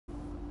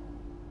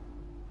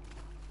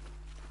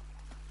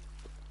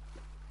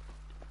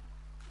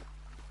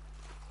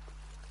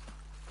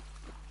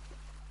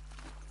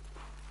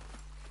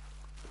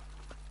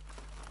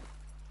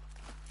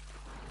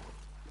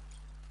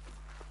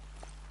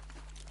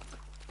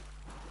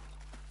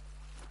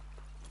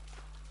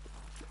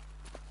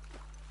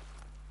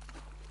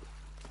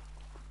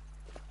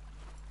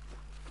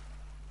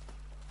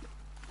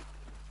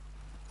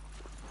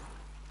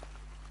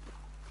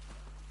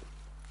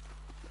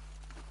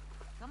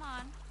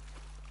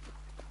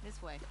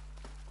This way.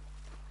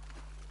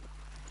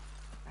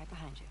 Right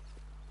behind you.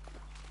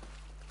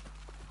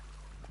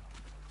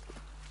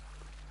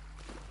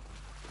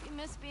 You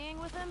miss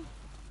being with him?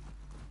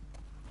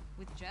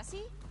 With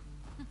Jesse?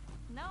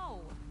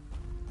 No.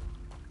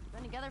 We've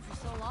been together for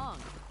so long.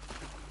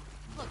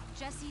 Look,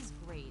 Jesse's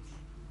great.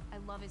 I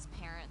love his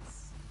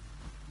parents.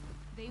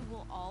 They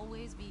will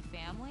always be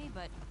family,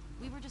 but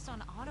we were just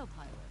on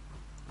autopilot.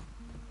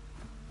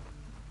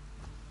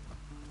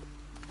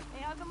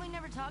 Hey, how come we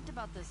never talked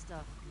about this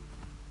stuff?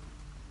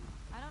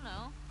 I don't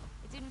know.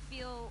 It didn't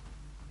feel...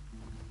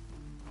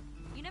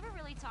 You never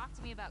really talked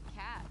to me about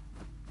Kat.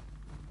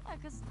 Yeah,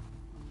 'cause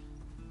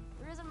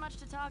there isn't much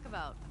to talk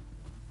about.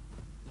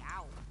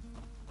 Yow.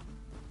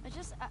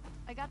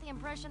 I got the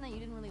impression that you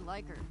didn't really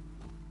like her.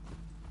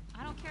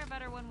 I don't care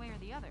about her one way or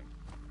the other.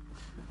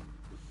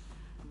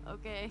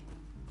 Okay.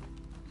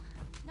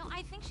 No,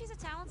 I think she's a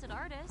talented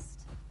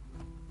artist.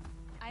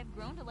 I've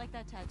grown to like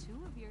that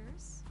tattoo of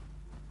yours.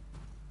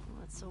 Well,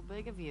 that's so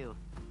big of you.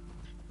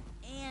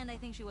 And I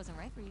think she wasn't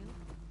right for you.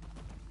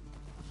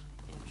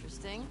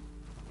 Interesting.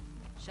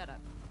 Shut up.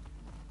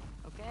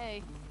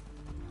 Okay.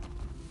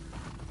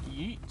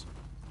 Yeet.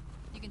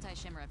 You can tie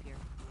Shimmer up here.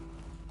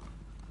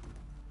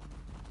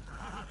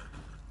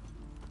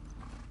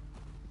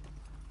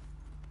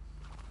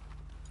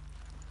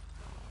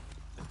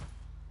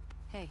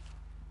 Hey.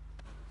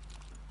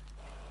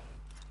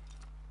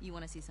 You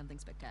want to see something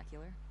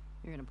spectacular?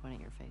 You're gonna point at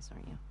your face,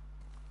 aren't you?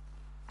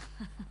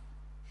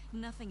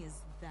 Nothing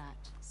is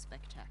that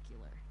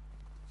spectacular.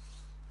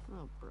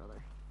 Oh,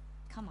 brother.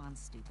 Come on,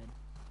 stupid.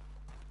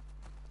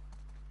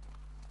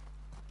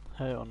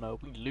 Hell no,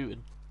 we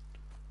looting.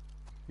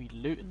 We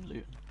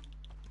looting.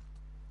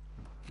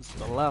 This is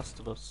The Last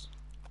of Us.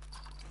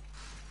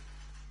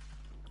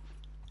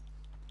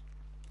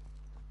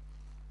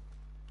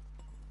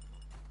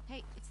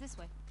 Hey, it's this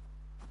way.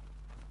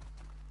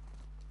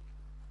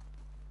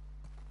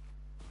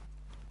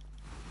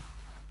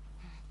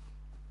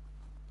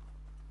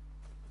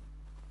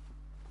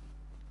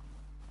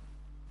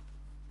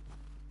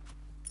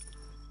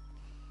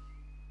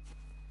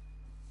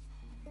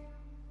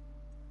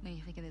 What do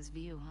you think of this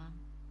view, huh?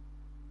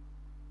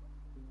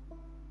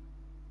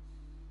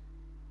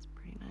 It's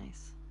pretty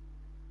nice.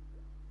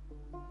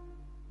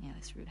 Yeah,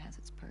 this route has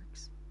its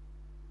perks.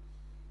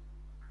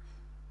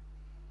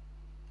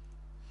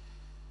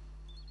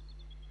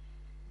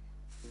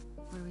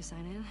 Where do we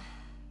sign in?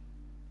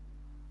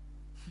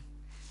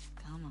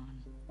 Come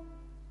on.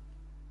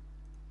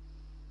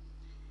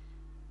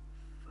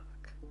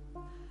 Fuck.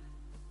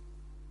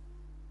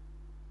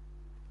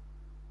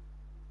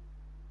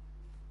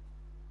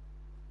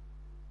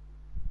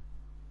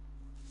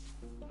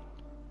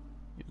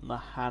 Even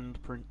the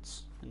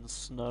handprints in the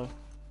snow.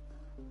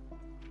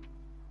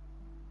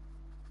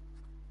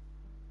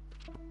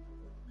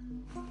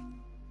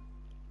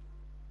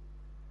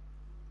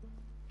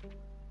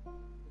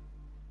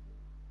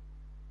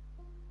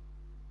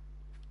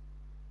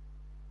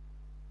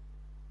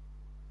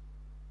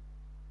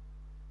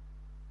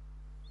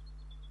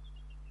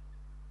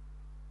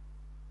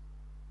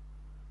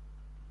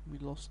 We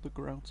lost the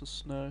ground to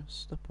snow,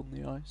 step on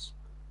the ice,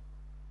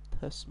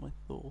 test my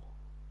Thor.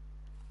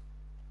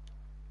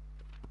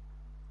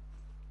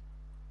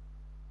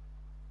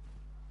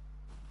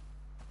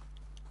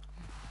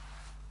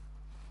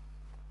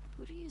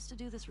 Who do you used to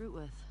do this route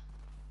with?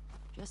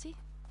 Jesse?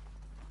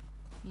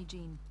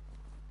 Eugene.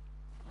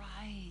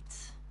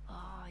 Right.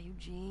 Ah,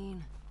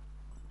 Eugene.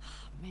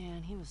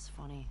 Man, he was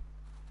funny.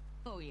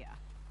 Oh, yeah.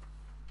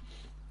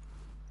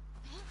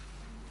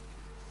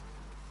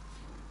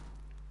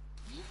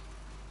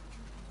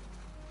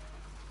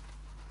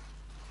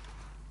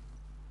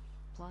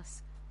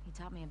 Plus, he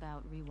taught me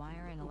about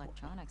rewiring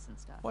electronics and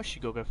stuff. Why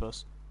should go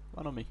first?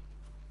 Run on me.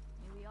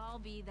 May we all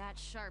be that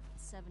sharp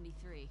at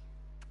 73.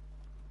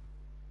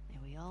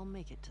 May we all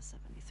make it to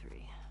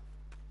 73.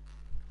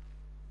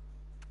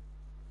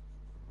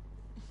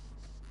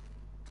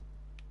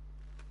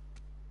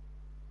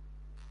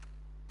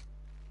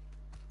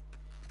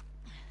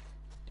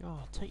 Oh,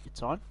 take your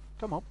time.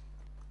 Come on.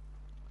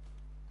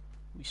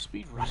 We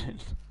speed running.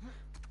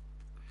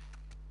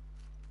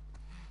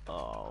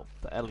 Oh,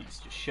 the Ellie's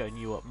just showing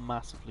you up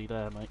massively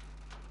there, mate.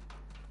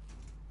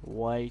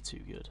 Way too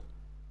good.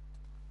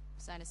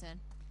 Sign us in.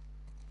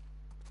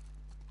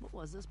 What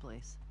was this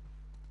place?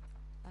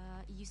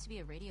 It used to be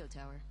a radio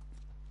tower.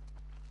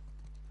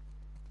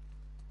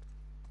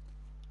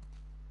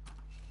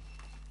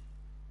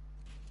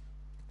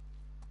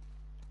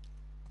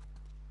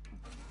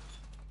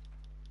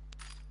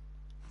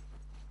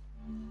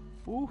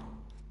 Ooh.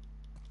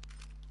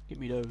 Give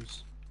me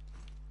those.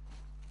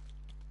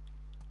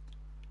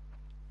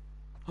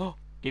 Oh,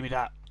 give me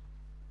that.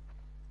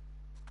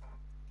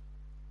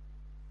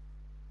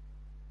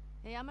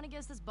 Hey, I'm gonna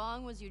guess this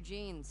bong was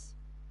Eugene's.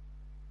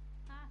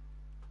 Huh.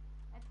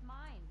 That's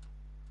mine.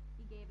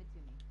 He gave it to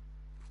me.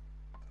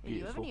 Hey, do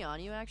you have Beautiful. any on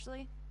you,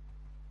 actually?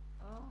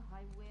 Oh,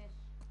 I wish.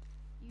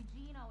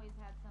 Eugene always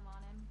had some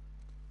on him.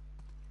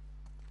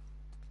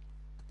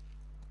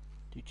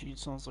 Eugene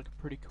sounds like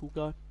a pretty cool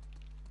guy.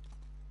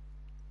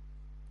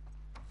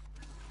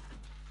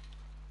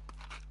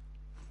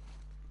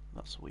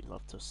 we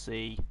love to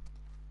see.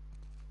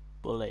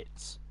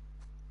 Bullets.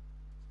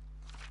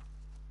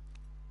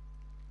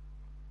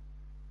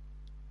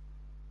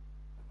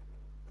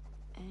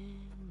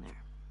 And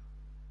there.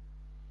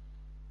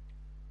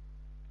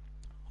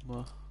 I'm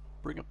gonna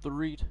bring up the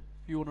read.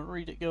 If you want to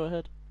read it, go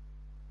ahead.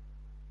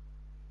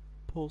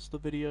 Pause the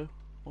video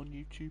on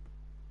YouTube.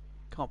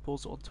 Can't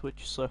pause it on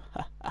Twitch, so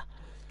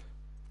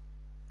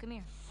Come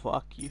here.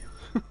 fuck you.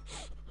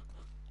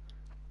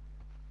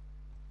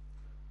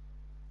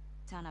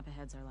 Town up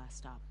ahead's our last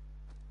stop.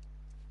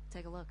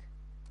 Take a look.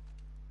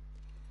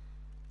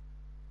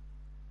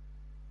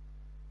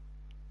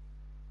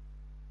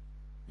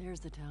 There's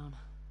the town.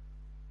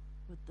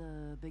 With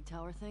the big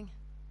tower thing?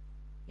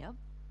 Yep,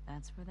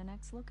 that's where the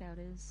next lookout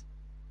is.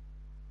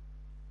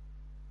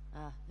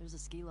 Ah, there's a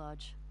ski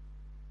lodge.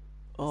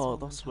 Oh, the one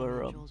that's Tommy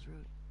where and Joel's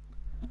route.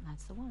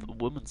 That's the one. the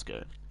woman's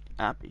going.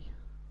 Abby.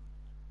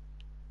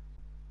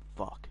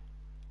 Fuck.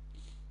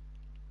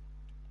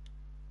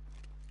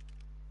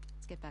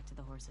 Let's get back to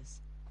the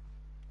horses.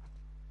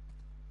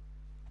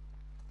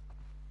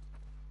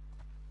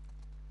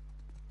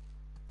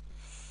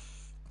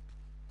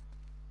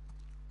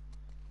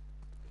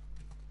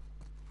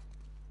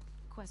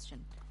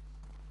 Question.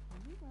 Were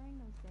you wearing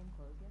those same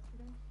clothes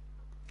yesterday?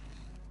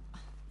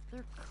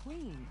 They're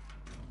clean.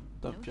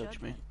 Don't No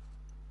judge me. judgment.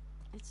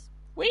 It's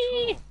Wee!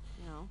 patrol,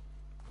 you know.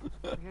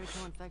 We're here to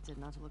kill infected,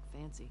 not to look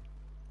fancy.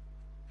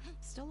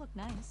 Still look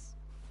nice.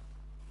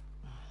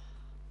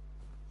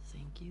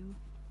 Thank you.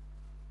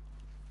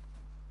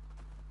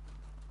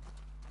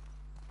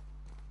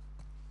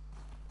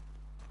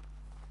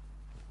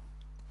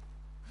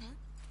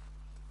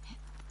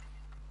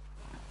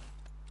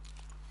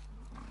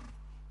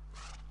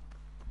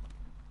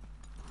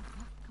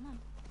 Come on.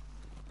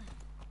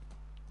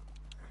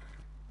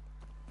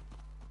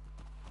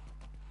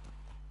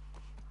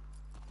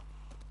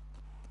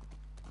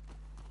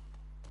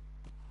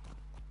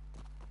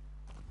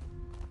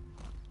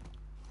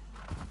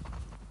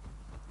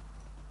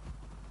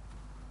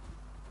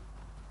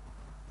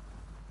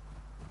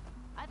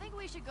 I think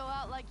we should go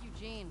out like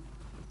Eugene.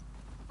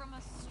 From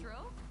a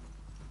stroke?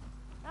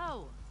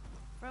 No,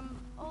 from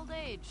old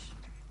age.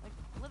 Like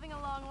living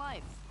a long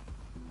life.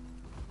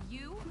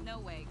 You? No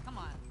way. Come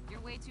on. You're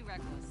way too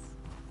reckless.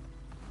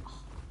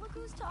 Look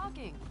who's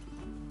talking.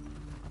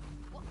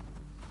 Well,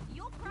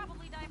 you'll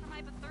probably die from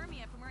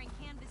hypothermia from wearing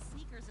canvas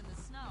sneakers in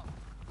the snow.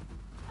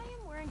 I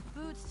am wearing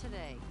boots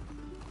today.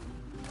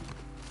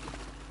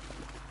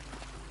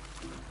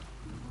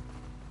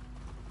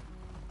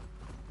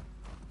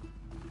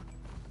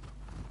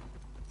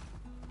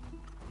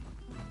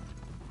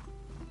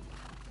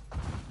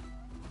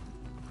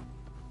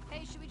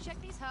 Hey, should we check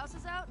these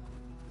houses out?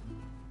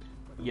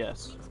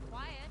 Yes. Seems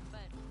quiet, but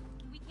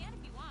we can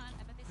if you want.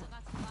 I bet they still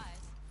got supplies.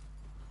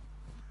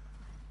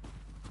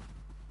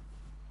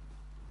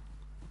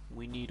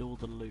 We need all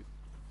the loot.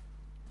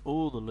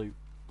 All the loot.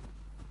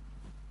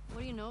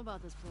 What do you know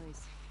about this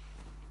place?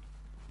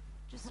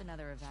 Just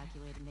another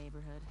evacuated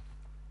neighborhood.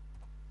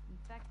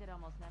 Infected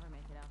almost never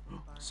make it out this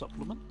far.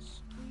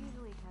 Supplements? We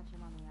usually catch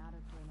them on the outer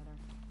perimeter.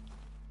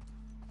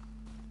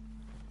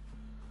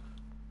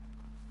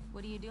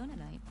 What are you doing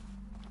tonight?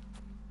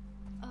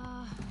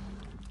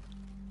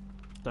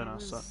 Don't I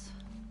ask that. was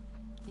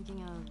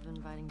thinking of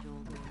inviting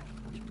Joel to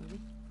watch a movie.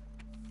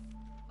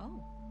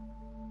 Oh.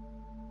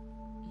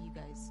 You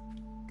guys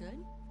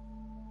good?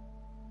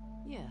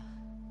 Yeah.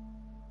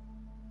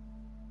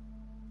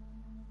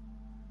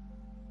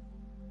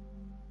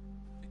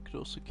 It could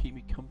also keep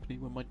me company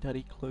when my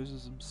daddy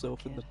closes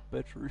himself in the Kid.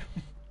 bedroom.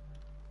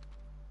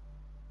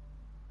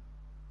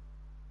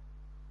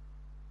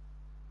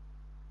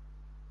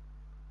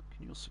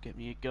 Can you also get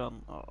me a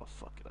gun? Oh,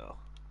 fuck it hell.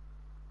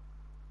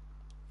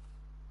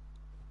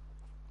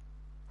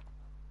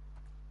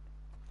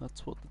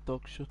 That's what the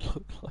dog should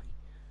look like.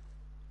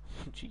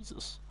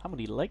 Jesus, how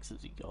many legs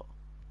has he got?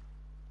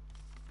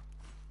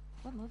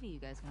 What movie you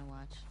guys gonna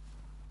watch?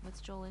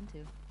 What's Joel into?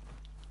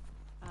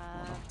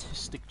 An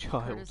autistic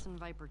child. Curtis and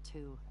Viper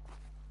 2.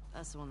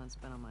 That's the one that's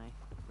been on my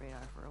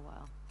radar for a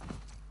while.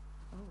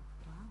 Oh,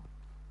 wow.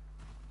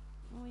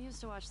 Well, we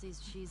used to watch these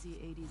cheesy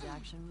 80s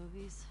action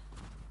movies.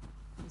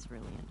 He's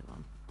really into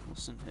them.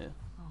 What's in here?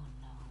 Oh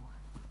no.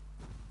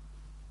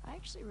 I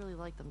actually really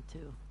like them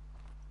too.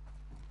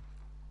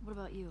 What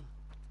about you?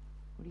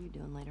 What are you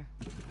doing later?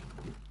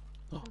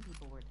 Oh. Some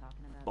people were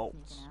talking about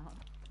Bolts. sneaking out.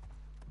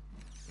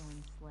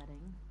 Going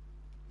sledding.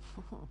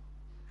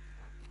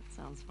 That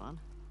sounds fun.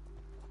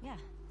 Yeah.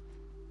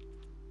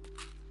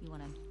 You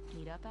wanna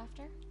meet up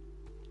after?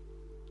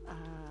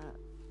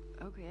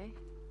 Okay.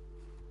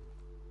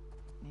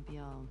 Maybe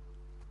I'll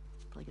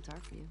play guitar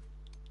for you.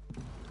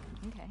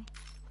 Okay.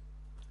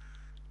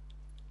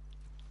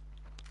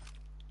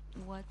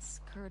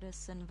 What's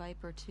Curtis and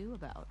Viper 2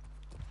 about?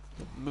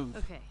 Move.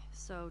 Okay,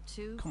 so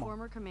two Come on.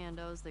 former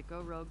commandos that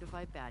go rogue to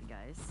fight bad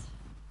guys.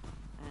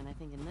 And I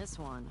think in this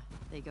one,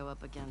 they go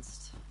up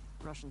against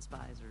Russian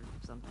spies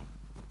or something.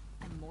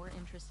 I'm more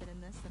interested in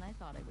this than I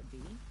thought I would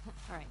be.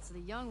 Alright, so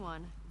the young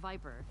one,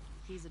 Viper,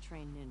 he's a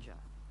trained ninja.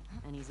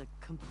 and he's a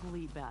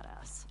complete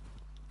badass.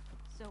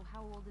 So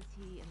how old is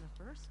he in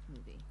the first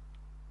movie?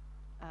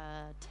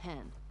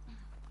 10.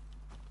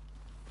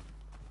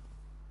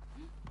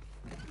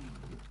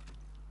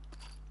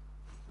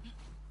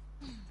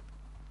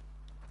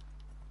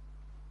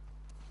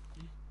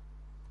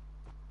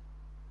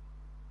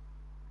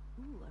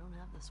 Ooh, I don't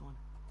have this one.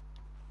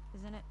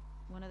 Isn't it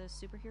one of those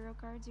superhero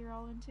cards you're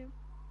all into?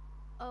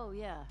 Oh,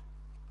 yeah.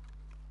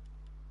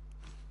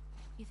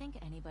 You think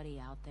anybody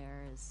out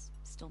there is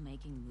still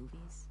making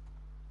movies?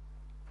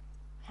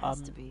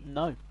 Has to be.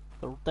 No,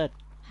 they're all dead.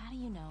 How do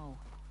you know?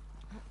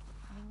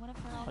 I mean, what if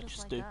they're all I just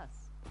just like do.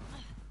 us?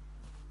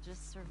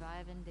 Just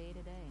surviving day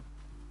to day.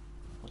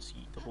 Let's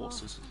eat the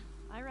horses.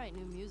 I write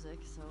new music,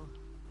 so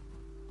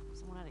if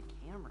someone had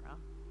a camera.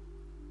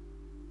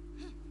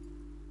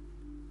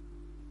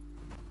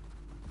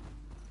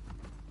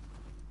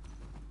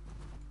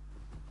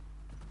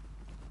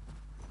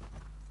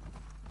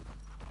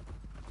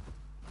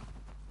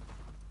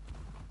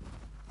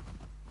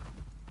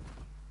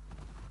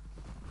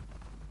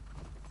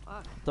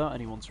 Fuck, Doubt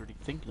anyone's really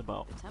thinking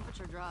about the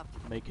temperature dropped.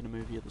 making a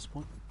movie at this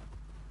point.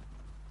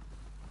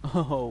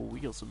 Oh, we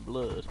got some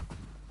blood.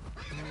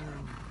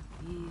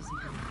 Easy.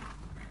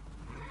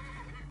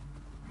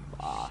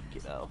 Fuck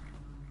it out.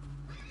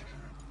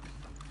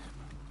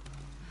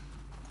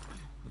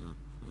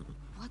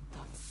 What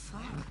the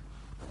fuck?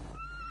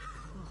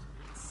 Oh,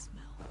 that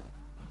smell.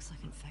 Looks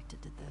like infected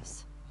did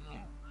this.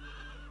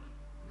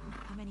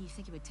 How many do you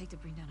think it would take to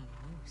bring down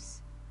a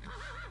moose?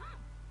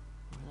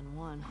 More than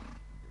one.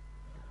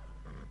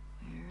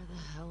 Where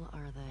the hell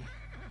are they?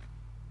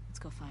 Let's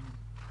go find them.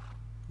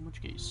 How much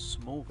you get your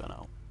small gun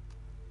out?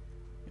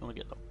 You want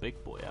to get the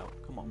big boy out?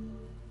 Come on.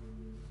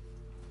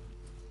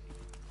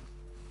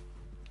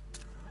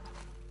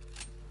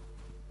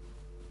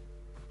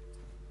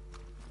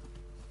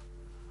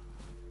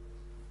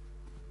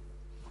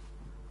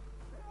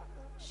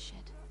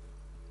 Shit.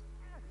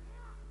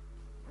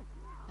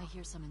 I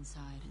hear some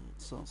inside.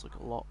 It sounds like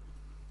a lot.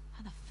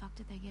 How the fuck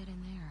did they get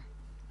in there?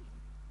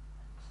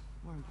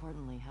 More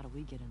importantly, how do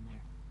we get in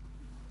there?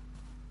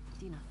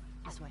 Dina,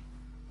 this way.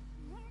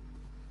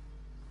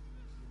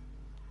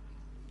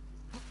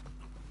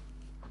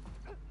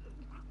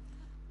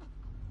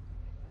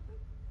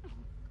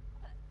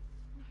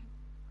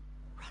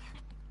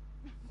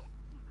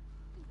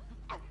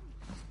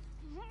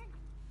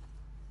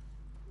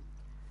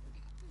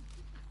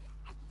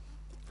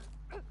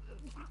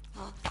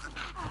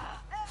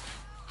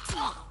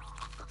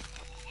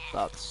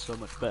 That's so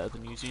much better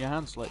than using your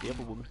hands like the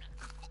other woman.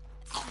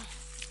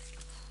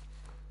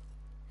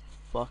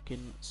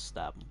 Fucking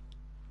stab him.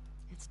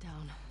 It's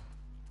down.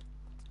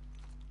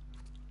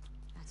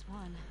 That's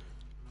one.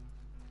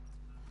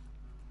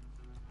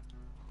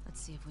 Let's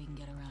see if we can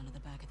get around to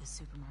the back of the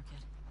supermarket.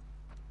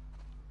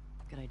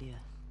 Good idea.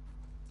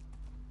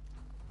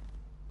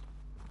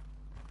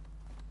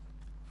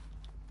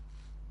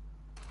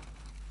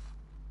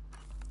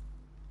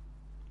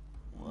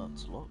 Well,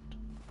 that's locked.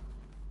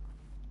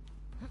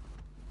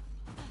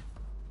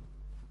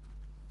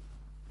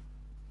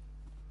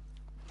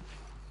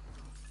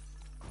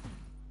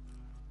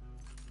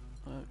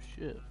 Oh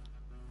shit.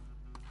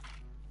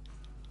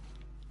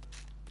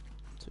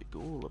 Take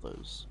all of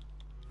those.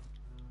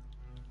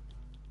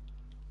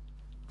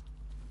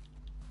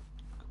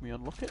 Can we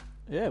unlock it?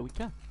 Yeah, we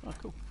can. Oh,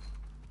 cool.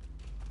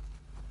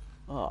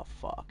 Oh,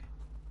 fuck.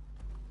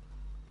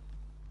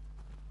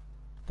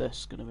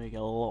 That's gonna make a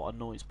lot of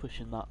noise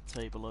pushing that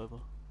table over.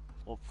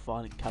 Or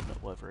filing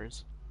cabinet, whatever it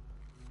is.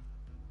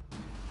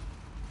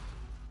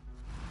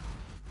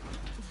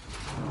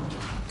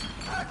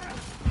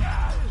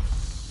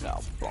 Oh,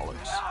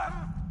 bollocks.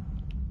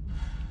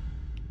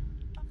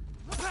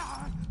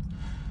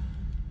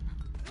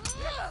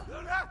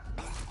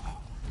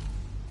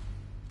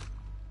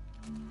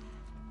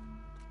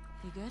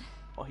 You good?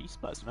 Oh, he's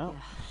spazzing out.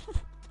 Yeah.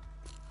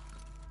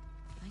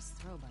 Nice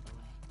throw, by the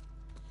way.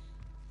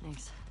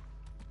 Thanks.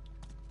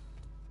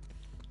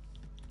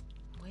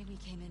 The way we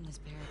came in was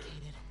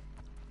barricaded.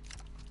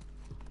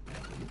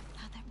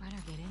 How'd that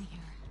runner get in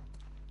here?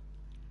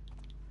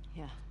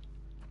 Yeah,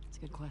 it's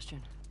a good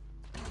question.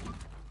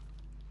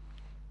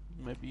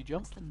 Maybe you What's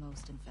jumped? the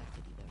most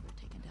infected you've ever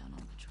taken down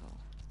on patrol?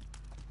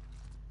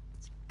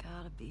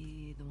 Gotta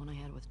be the one I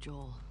had with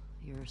Joel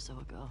a year or so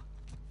ago.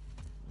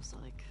 It was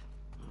like,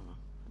 I don't know,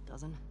 a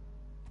dozen?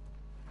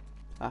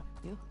 Ah.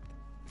 You?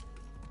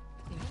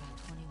 Cleared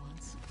about 20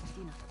 once.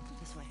 Dina,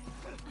 this way.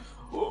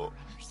 Oh.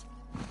 Runners.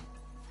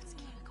 Let's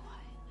keep it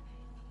quiet.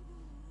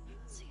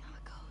 See how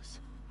it goes.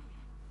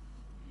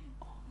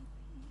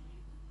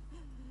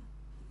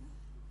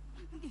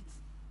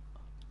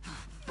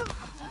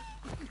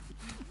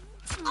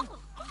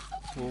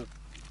 Well,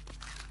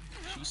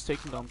 she's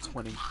taken down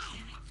 20.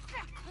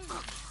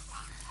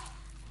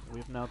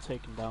 We've now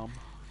taken down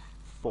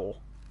 4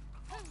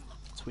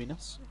 between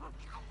us.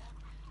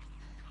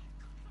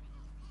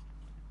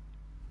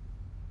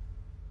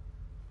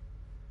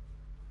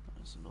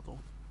 There's another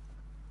one.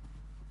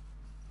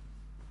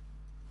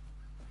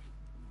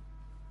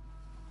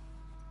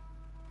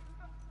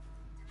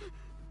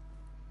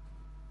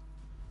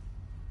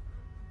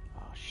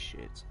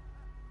 shit.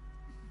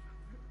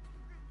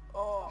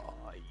 Oh,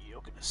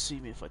 you're gonna see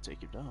me if I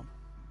take you down.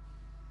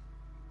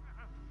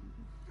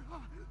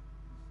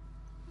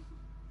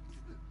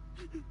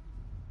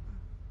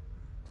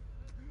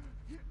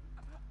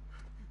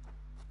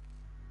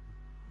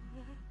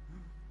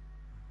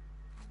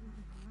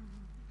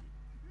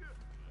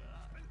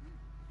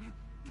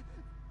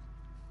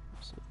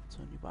 So,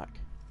 turn you back.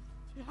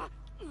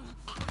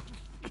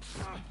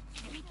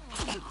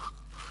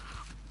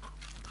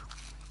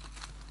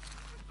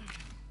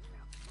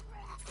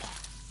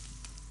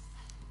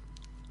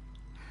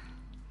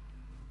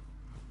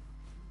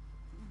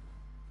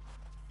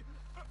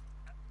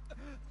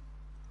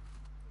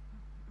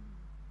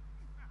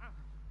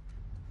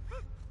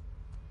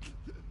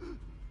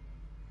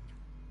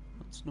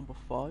 That's number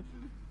 5.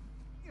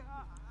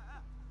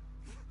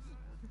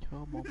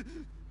 Come on.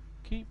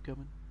 Keep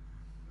coming.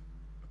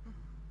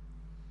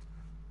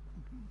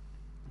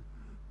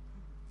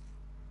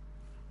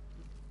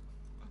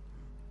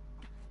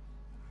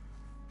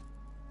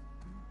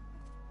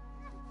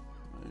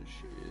 There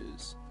she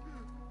is.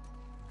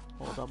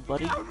 Hold on,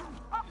 buddy. Oh,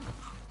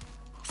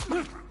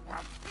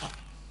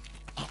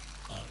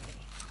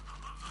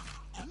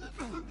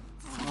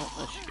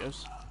 there she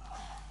goes.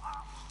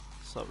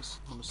 So that was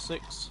number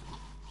 6.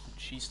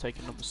 She's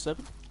taking number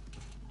 7.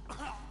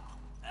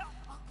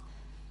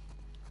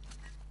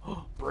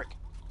 Oh, brick.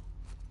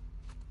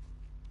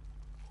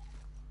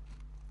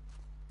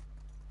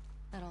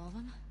 That all of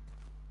them?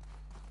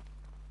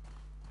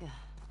 Yeah.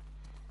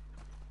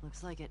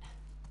 Looks like it.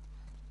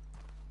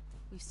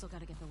 We've still got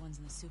to get the ones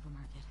in the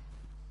supermarket.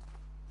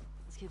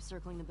 Let's keep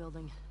circling the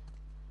building.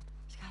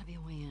 There's gotta be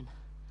a way in.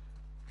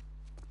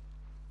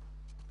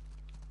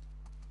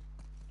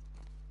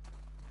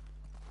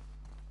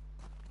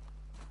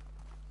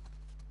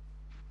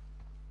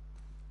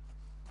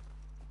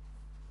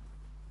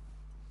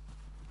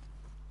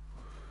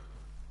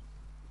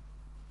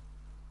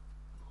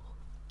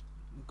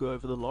 Go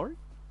over the lorry.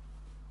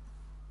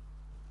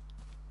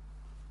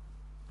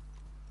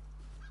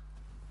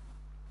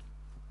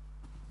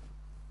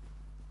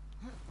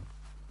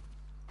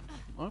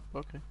 Oh,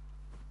 okay.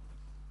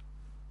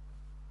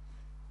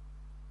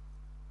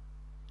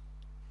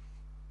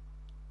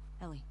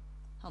 Ellie,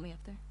 help me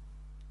up there.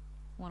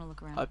 Want to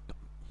look around? Alright,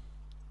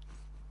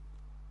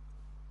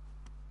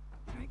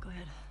 go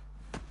ahead.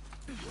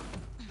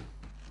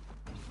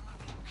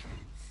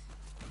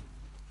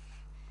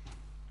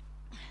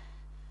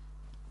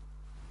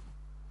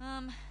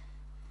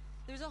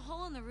 There's a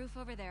hole in the roof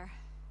over there.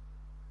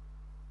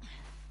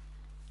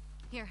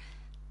 Here.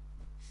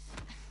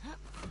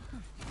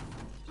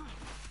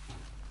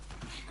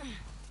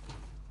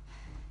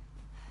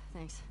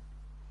 Thanks.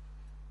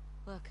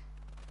 Look.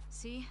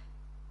 See?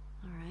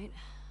 Alright.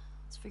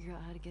 Let's figure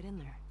out how to get in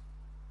there.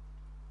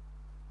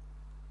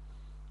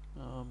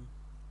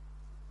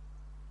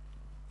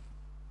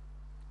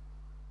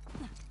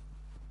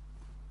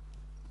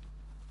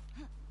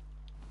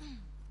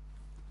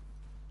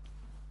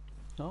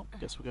 No,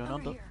 guess we're going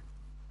under. Here.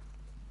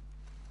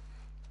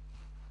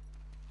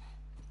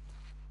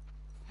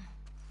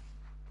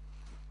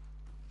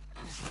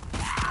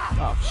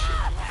 Oh shit.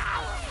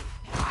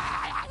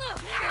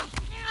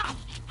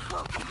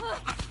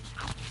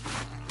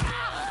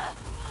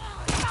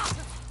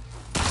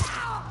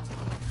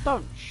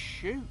 Don't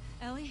shoot.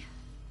 Ellie?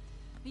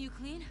 Are you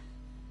clean?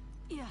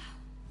 Yeah.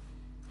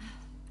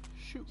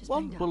 Shoot Just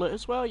one banged up. bullet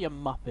as well, you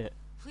muppet.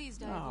 Please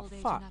die Oh, of old age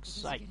and not fuck's because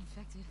you sake. get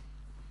infected.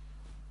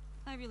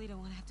 I really don't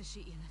want to have to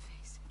shoot you in the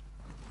face.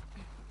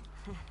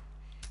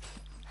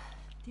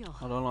 Deal.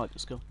 I don't like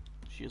this girl.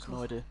 She has no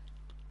Cool. idea.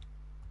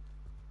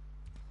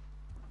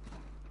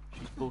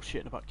 She's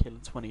bullshitting about killing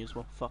 20 as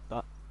well. Fuck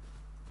that.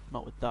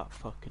 Not with that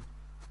fucking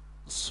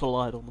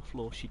slide on the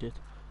floor she did.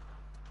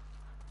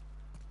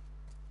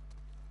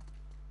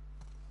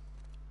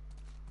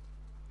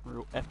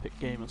 Real epic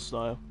gamer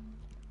style.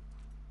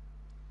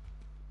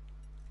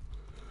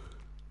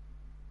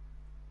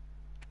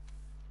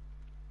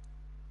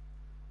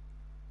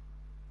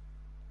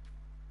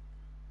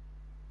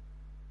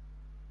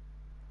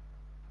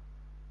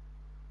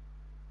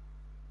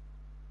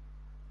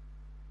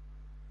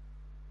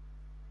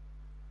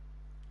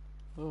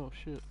 Oh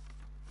shit.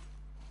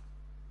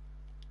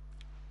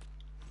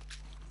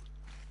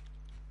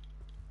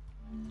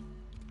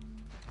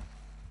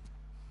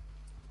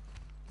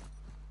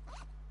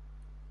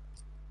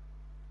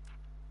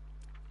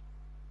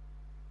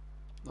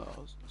 No, I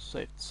was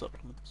saved the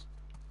supplements.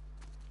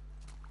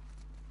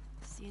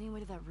 See any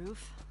way to that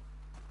roof?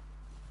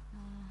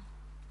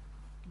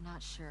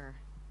 Not sure.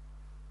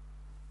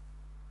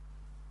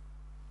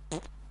 We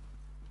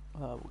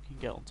can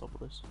get on top of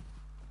this.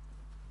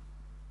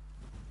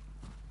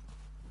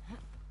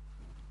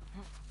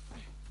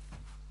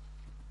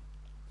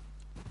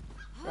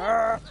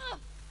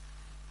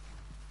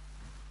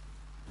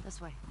 This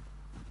way.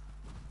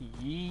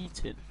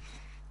 Yeeted.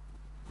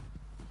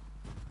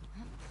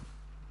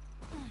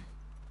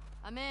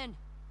 I'm in.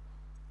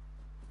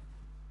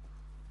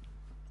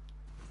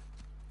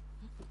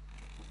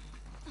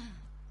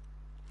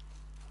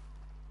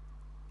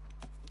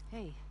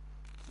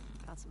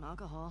 Got some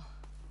alcohol.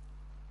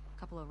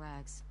 Couple of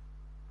rags.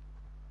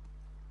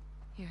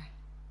 Here.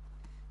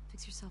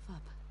 Fix yourself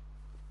up.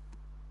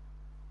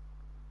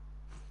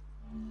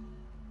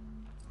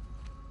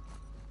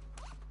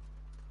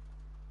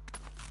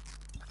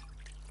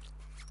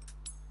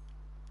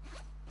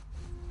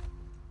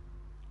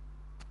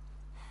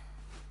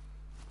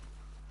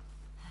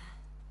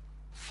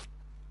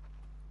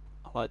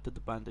 I like that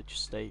the bandage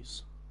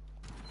stays.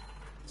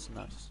 It's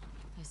nice.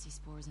 I see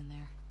spores in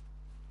there.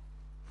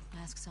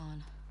 Mask's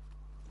on.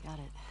 Got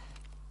it.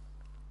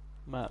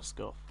 Mask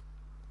off.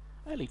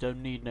 Ellie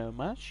don't need no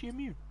mask, she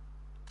immune.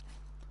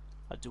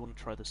 I do want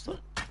to try this though.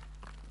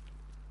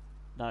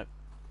 No.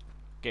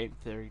 Game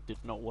theory did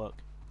not work.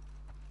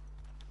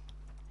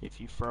 If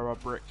you throw a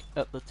brick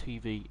at the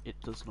TV, it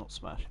does not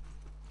smash.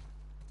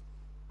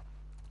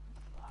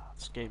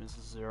 This game is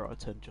a 0 out of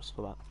 10 just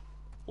for that.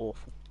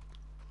 Awful.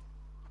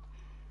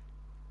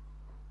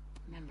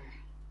 Remember,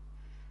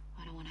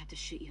 I don't want to have to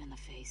shoot you in the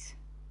face.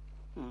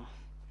 Oh,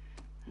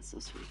 that's so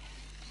sweet.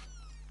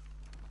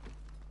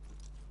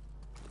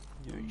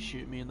 You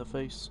shoot me in the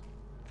face.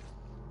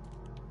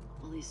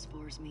 All these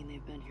spores mean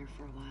they've been here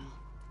for a while.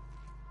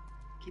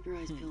 Keep your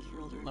eyes peeled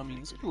for older I mean,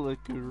 infected.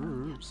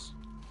 clickers.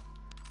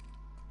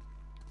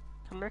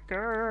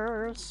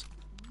 Clickers.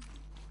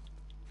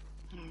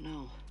 I don't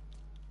know.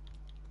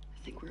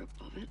 I think we're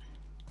above it.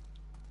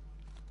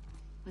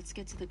 Let's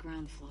get to the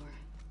ground floor.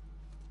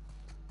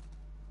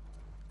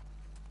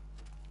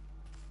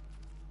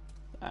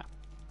 Ah.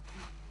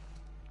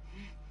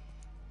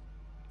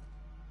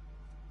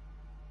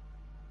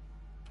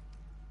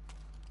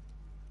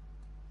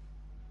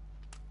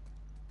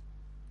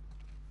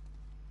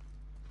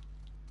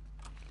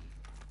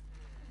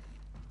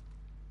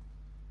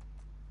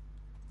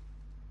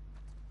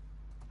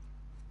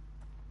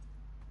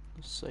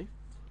 The safe.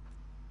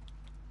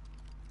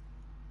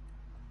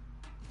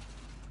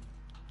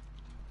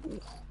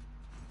 Ooh.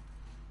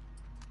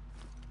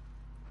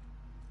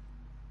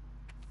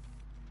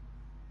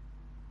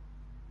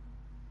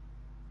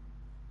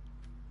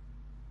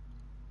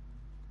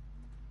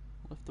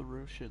 Left the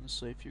Roshan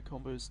safe. Your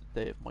combo is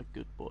the day of my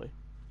good boy.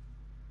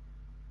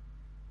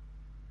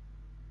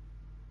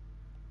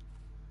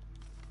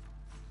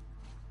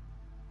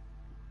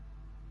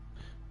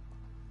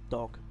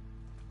 Dog.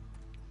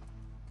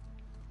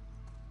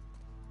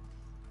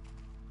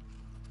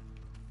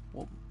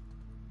 What?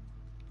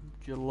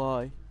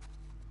 July.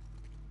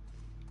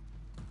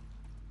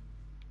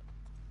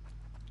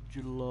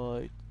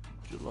 July.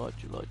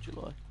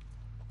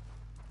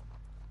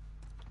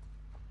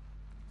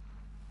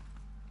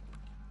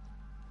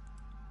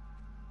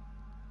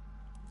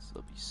 So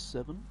that'll be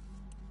 7.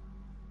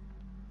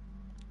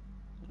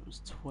 It was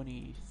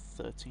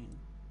 2013.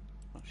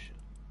 Oh shit.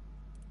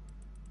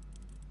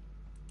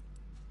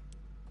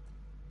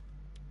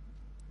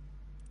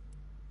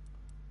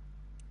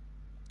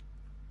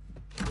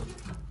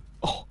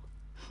 Oh!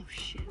 Oh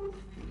shit. It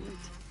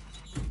worked.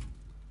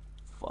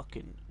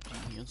 Fucking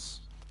genius,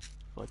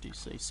 if I do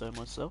say so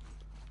myself.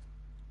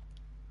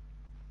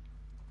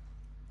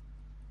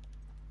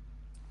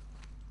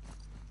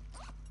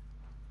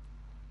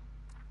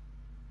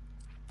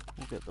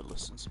 We'll get the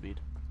listen speed.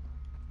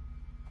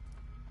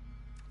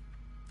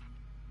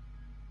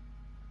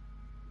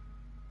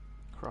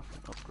 Craft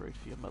an upgrade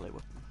for your melee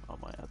weapon. I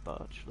might add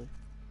that actually.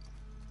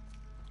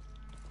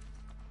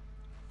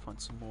 Find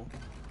some more.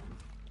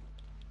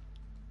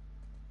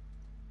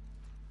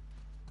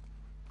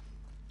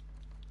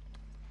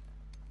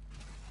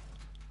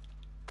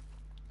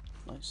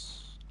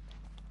 Nice.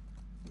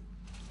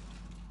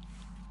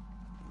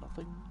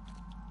 Nothing.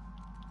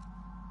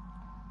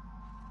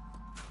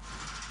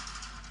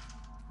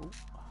 Oh.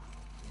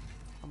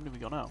 How many have we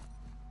got now?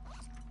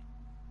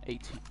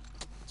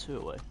 82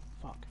 away.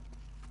 Fuck.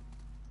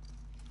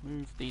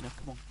 Move, Dina,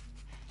 come on.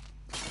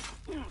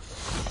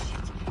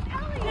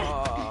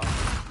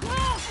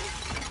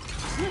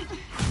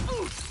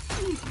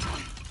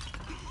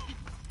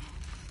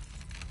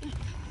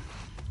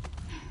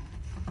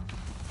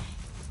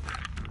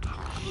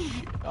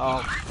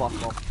 Oh,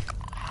 fuck off.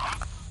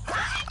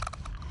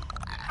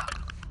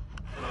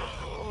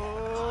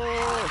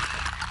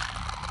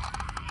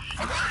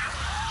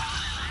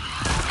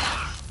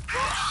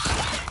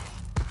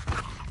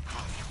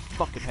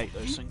 Fucking hate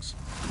those things.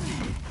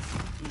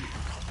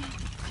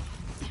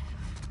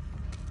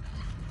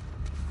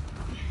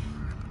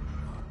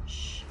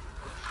 Shh.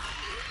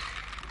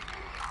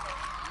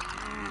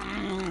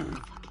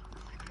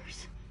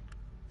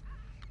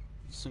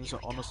 These things are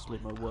honestly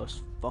my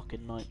worst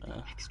fucking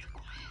nightmare. Extra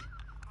quiet.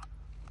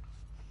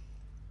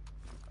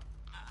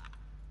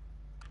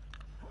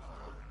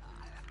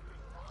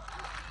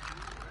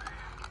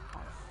 I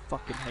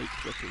fucking hate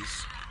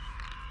clickers.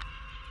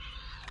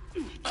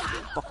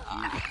 Fuck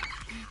you.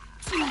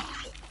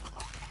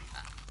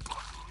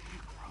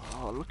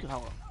 Oh, look at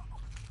how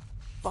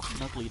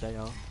fucking ugly they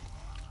are.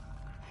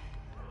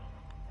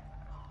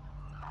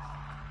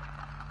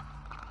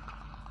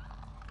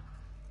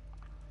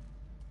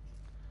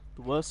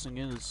 The worst thing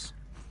is,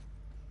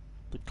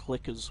 the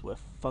clickers were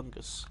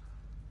fungus.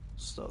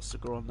 starts to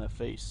grow on their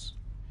face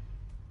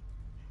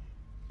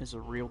is a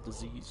real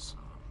disease.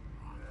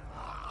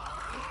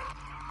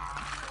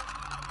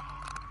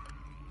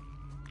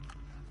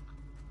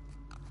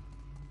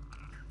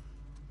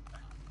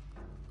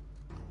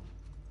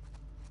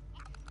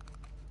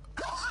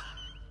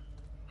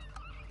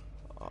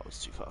 Oh, that was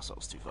too fast, that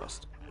was too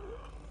fast.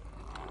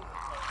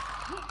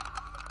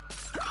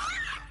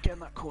 Get in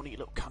that corner, you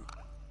little cunt.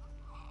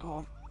 Go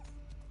on.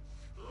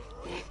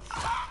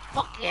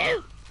 Fuck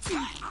you!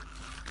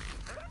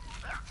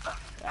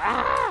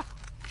 Ah!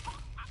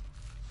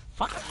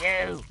 Fuck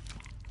you!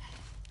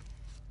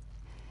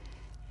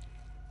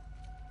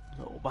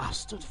 Little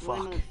bastard, Boy, fuck.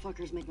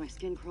 motherfuckers make my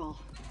skin crawl.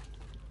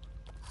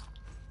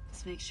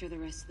 Let's make sure the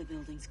rest of the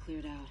building's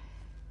cleared out.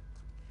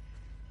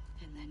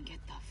 And then get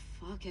the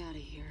fuck out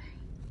of here.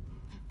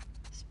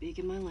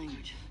 Speaking my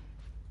language.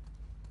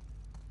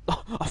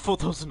 Oh, I thought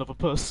that was another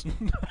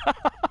person.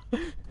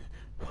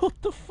 What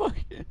the fuck?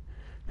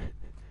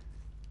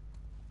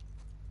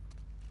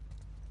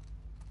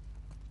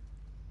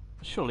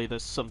 Surely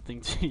there's something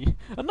to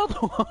another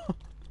one.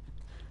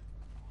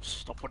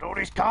 Stop with all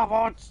these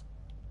cardboards.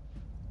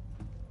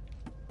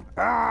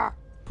 Ah!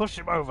 Push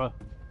him over.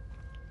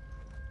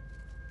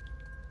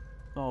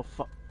 Oh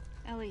fuck!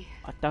 Ellie.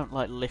 I don't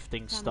like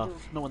lifting Found the stuff. door.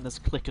 Not when there's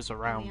clickers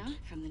around. Ellie,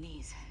 from the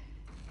knees.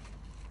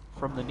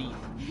 From the knee.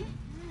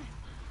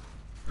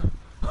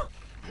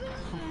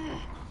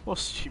 What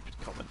a stupid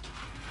comment.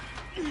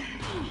 Yeah,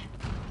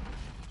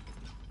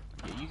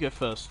 you go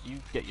first. You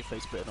get your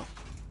face bitten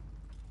off.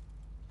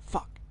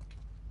 Fuck.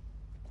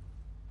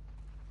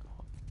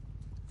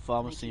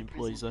 Pharmacy Thank you,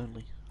 employees prison.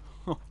 only.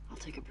 I'll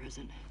take a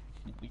present.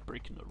 We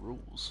breaking the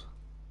rules.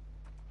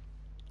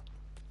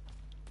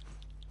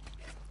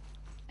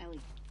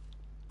 Ellie.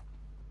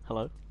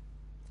 Hello?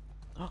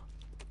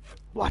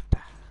 What the?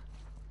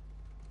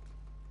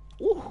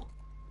 Ooh!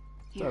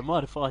 Here. Don't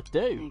mind if I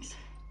do. Thanks.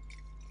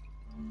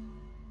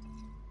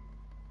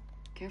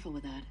 Careful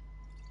with that.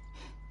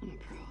 I'm a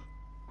pro.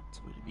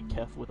 So we need to be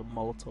careful with a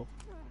Molotov.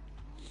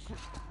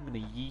 I'm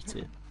gonna yeet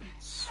it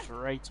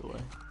straight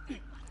away.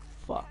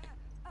 Fuck.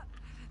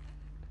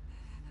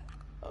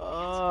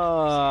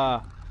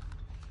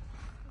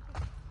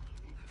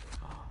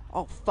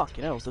 Oh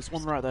fucking hell, there's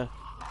one right there.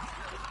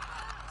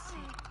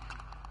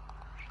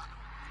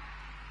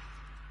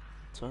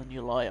 Turn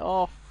your light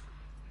off.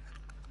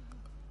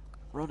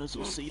 Runners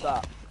will see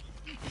that.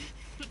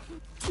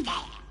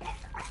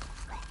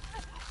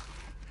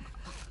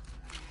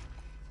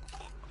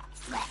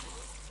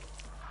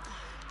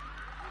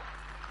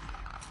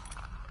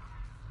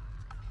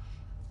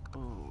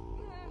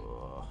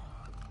 Oh.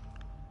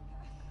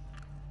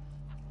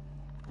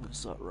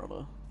 Where's that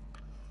runner?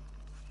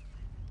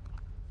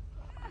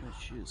 There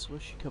she is.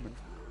 Where's she coming?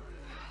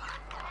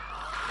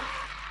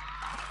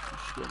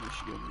 Where's she going? Where's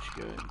she going? Where's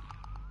she going?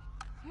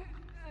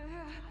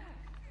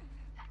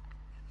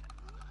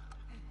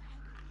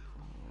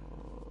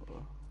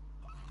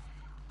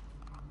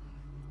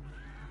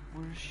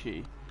 Where is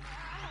she?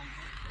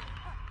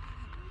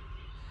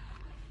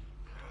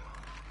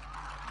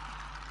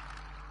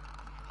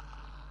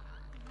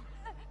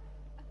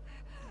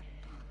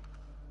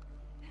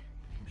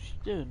 What's she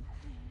doing?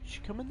 Is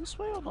she coming this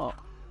way or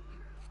not?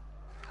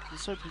 I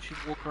was hoping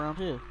she'd walk around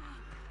here.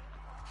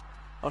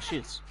 Oh, she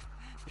is.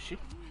 Is she?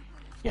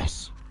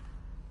 Yes!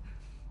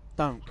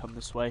 Don't come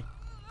this way.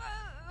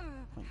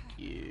 Thank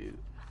you.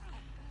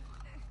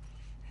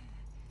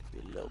 Be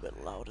a little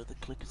bit louder, the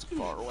clickers are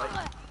far away.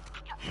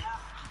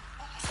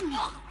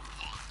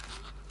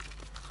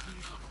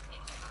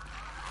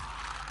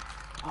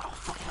 Oh,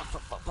 fuck.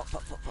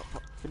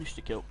 Finish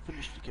the kill, and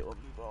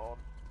move on.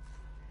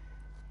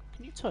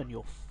 Can you turn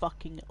your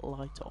fucking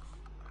light off?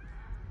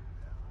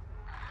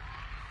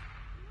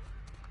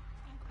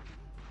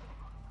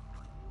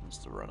 There's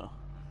the runner.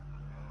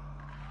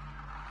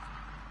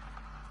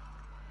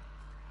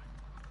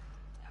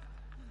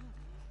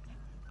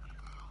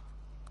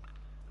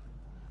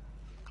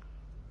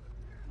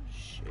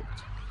 Shit.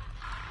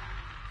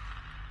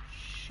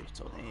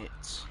 Shit on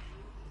it.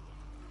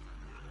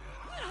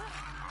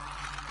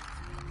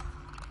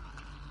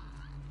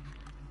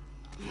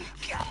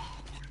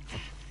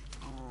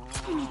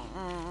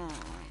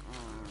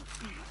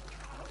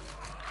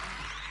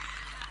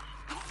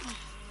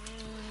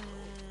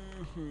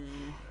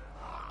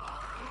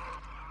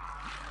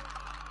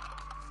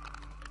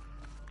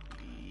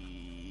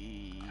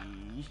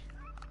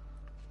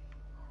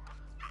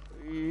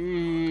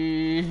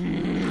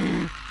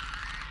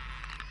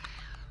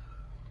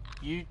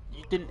 You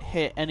didn't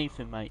hit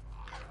anything, mate.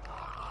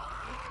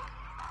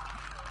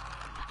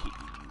 Look at you,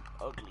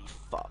 ugly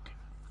fuck.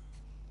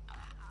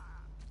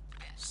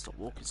 Stop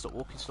walking, stop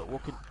walking, stop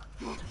walking.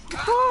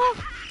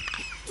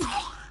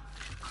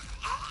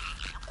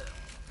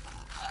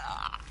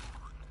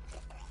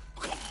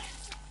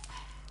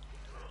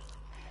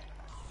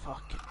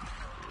 Fucking.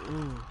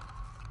 Ooh.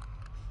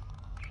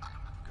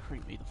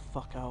 Creep me the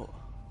fuck out.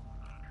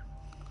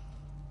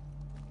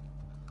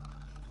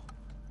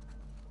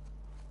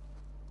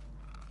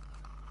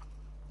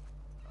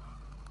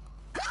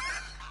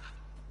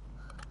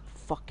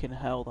 Fucking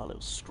hell, that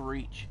little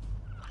screech.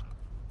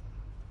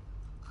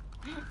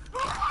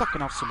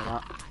 Fucking have some of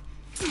that.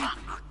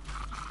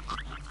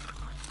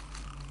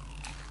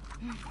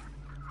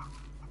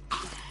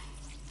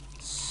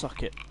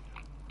 Suck it.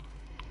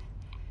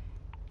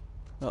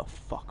 Oh,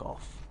 fuck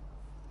off.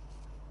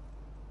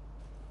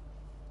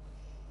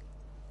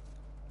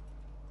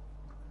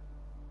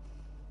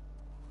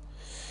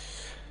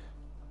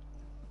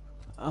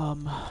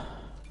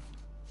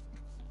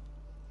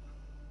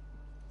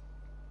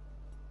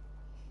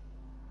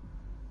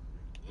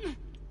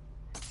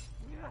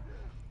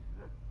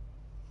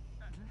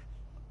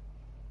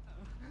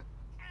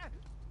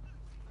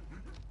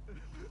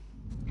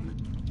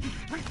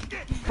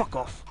 Fuck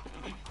off.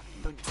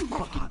 Don't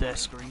fucking dare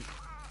scream.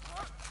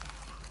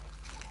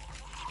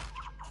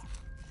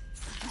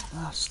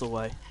 That's the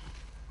way.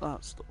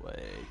 That's the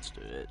way to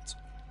do it.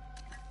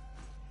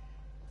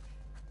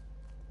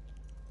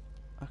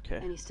 Okay.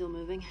 And he's still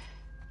moving?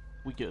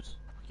 We good.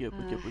 Yeah,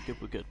 we're good, we're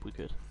good, we're good, we're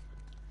good.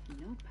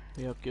 Nope.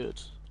 We are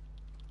good.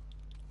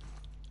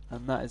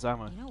 And that is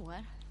ammo. You know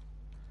what?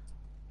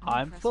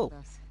 I'm impressed full. with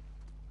us.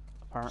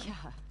 Apparently.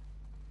 Yeah.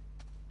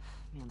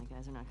 Man, the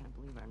guys are not gonna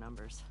believe our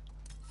numbers.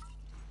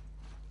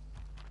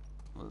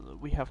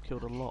 We have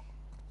killed a lot.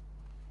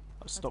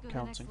 I Let's stopped go to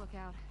the next counting.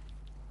 lookout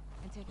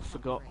and take a I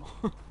forgot.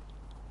 break.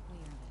 We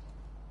earned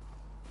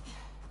it.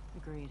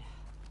 Agreed.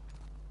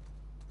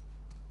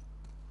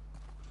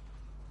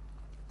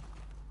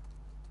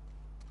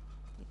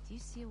 Wait, do you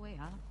see a way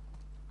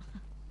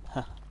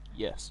out?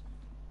 Yes.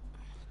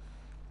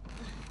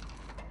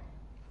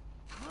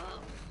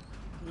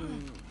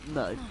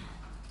 No.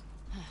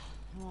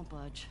 I won't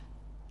budge.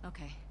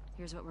 Okay,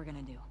 here's what we're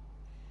gonna do.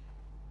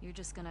 You're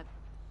just gonna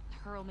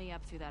hurl me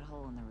up through that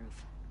hole in the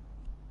roof.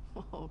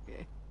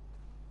 Okay.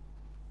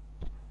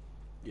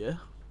 Yeah.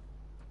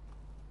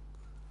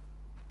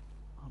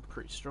 I'm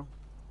pretty strong.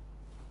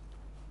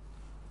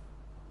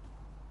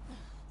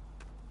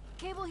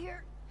 Cable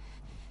here.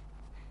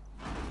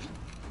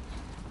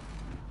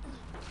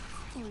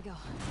 Here we go.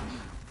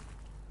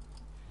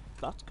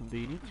 That's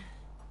convenient.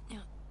 Yeah.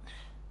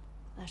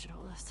 That should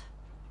hold us.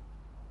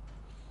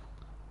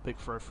 Big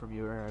throw from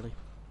you early.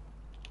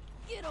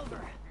 Get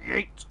over.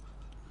 Yeet!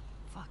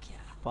 Fuck yeah.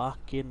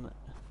 Fucking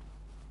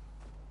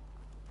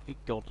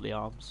godly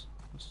arms.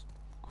 Let's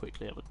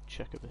quickly have a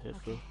check over here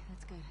Okay,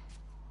 that's good.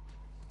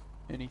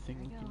 for anything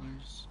There we we can go.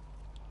 use.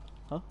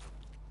 Huh?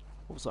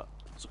 What was that?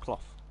 It's a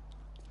cloth.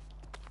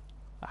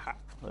 Aha,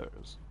 there it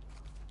is.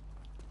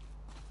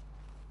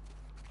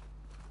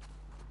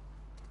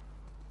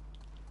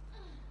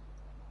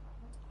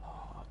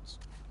 Oh,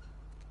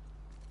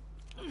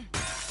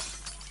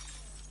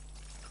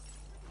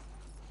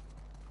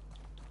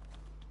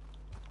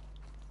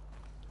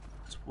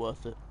 it's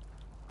worth it.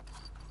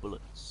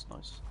 Bullets,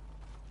 nice.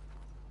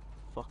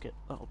 Fuck it,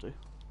 that'll do.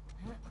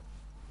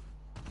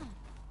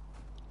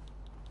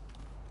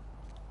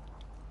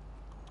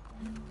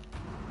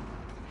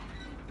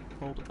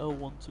 Hold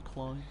L1 to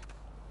climb.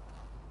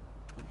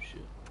 Oh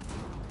shit.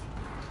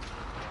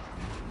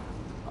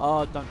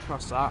 Oh, don't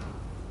trust that.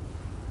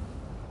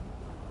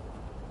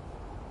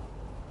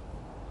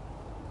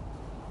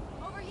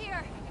 Over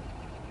here!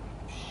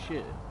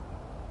 Shit.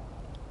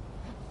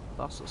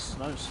 That's a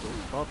snowstorm.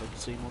 I've never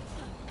seen one.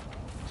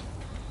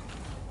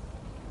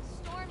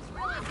 Storm's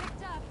really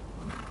picked up.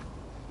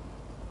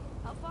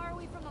 How far are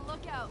we from the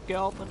lookout? Get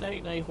on the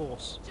nay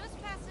horse.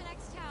 Just past the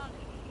next town.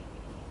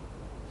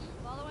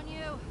 Following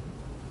you.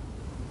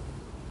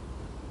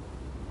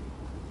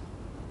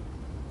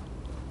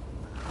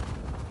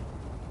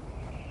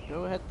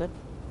 Go ahead then.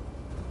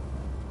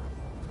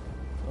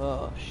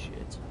 Oh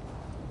shit.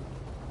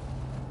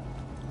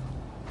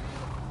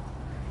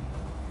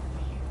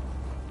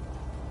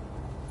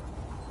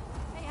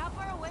 Hey, how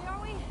far away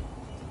are we?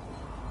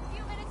 A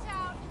few minutes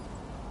out.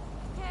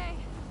 Okay.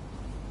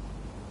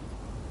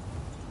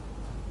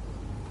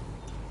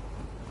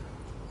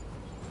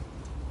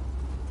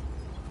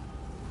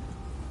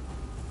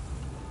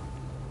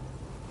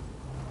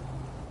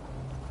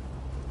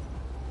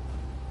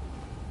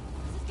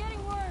 This is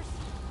getting worse.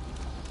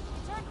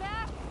 Turn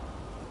back.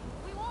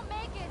 We won't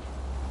make it.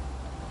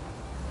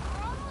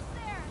 We're almost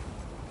there.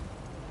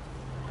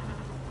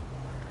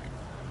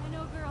 I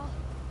know, girl.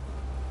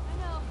 I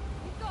know.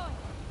 Keep going.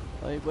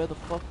 Hey, where the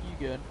fuck are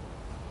you going?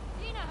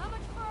 Dina, how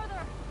much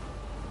further?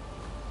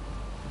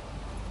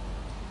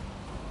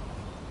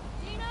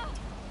 Dina?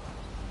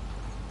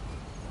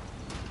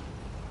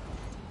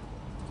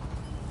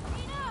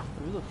 Dina!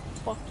 Who the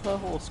fuck did her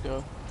horse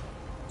go?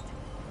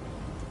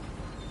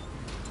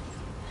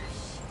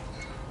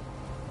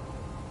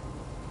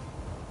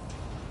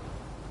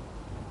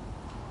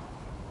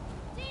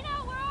 Dina,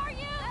 where are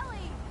you?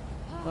 Ellie!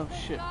 Oh,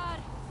 thank shit. God.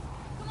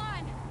 Come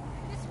on,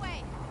 this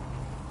way.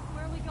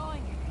 Where are we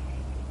going?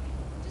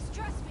 Just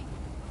trust me.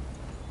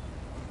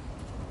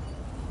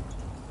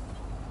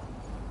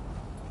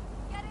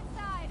 Get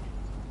inside.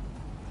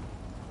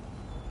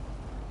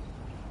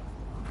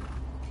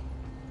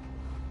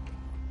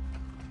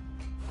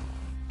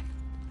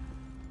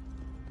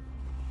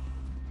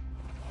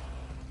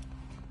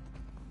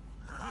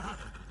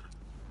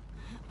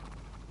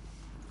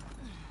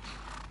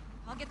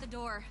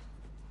 door.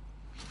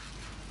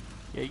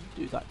 Yeah, you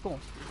do that. Go on.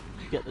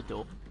 You get the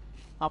door.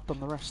 I've done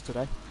the rest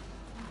today.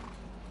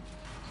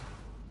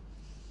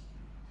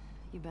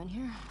 You been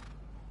here?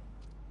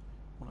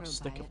 Want Rode to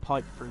stick by a it.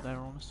 pipe through there,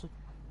 honestly.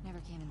 Never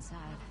came inside.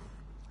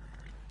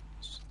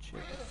 Just check.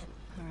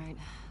 Alright,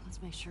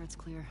 let's make sure it's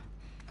clear.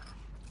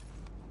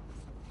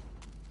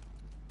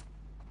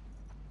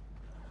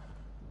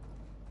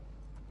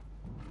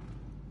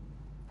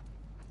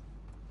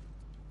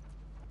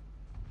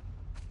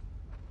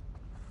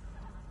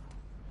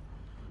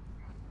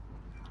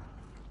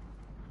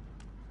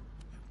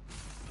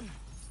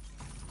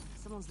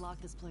 Someone's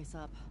locked this place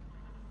up.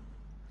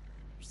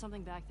 There's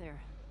something back there.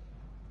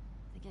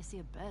 I think I see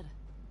a bed.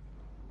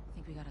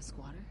 Think we got a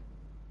squatter?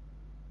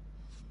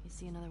 You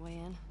see another way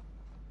in?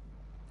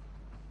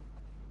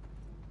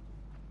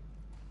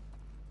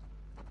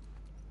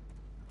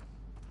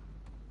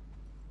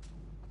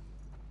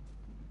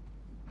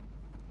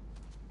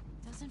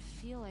 Doesn't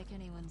feel like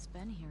anyone's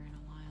been here in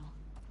a while.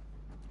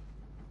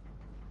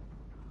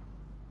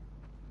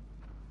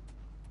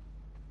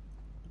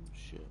 Oh,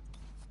 shit.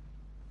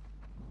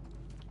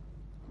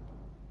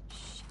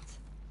 Shit.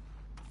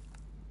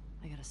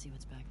 I gotta see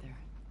what's back there.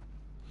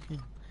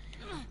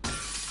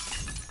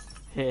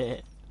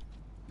 Hit.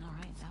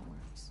 Alright, that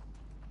works.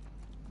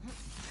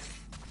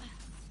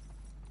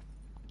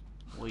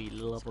 We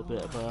love a What's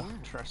bit of going on here?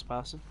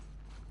 trespassing.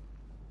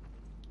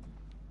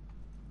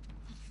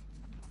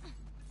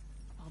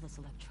 All this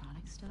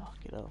electronic stuff?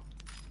 Fuck it up.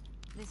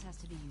 This has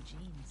to be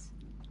Eugene's.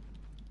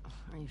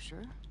 Are you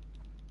sure?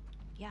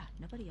 Yeah,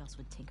 nobody else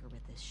would tinker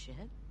with this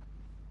shit.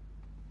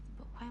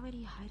 But why would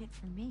he hide it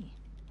from me?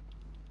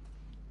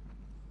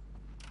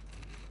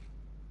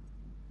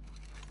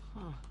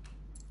 Huh.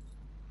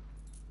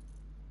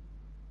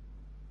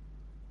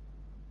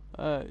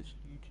 It's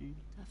Eugene.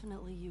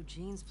 Definitely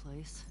Eugene's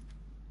place.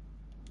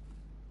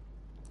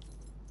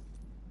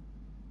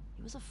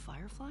 He was a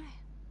firefly?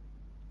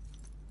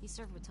 He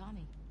served with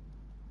Tommy.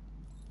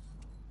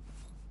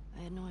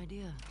 I had no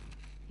idea.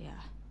 Yeah.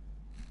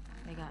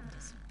 They got into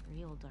some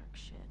real dark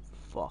shit.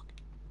 Fuck.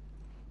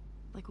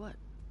 Like what?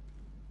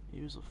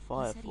 He was a He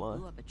said he firefly.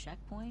 blew up a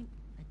checkpoint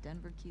at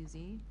Denver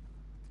QZ,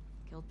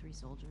 killed 3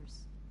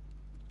 soldiers,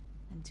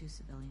 and 2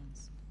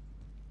 civilians.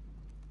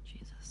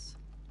 Jesus.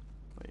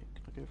 Wait,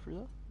 can I go through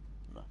that?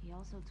 No. He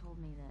also told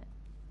me that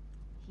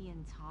he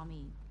and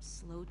Tommy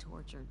slow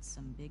tortured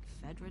some big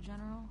Fedra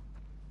general.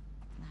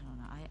 I don't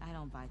know. I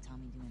don't buy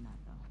Tommy doing that,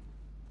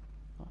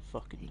 though. I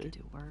fucking He do. could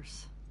do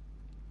worse.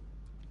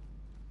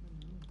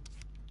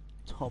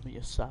 Tommy a He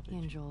and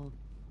savage. Joel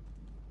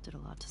did a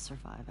lot to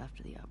survive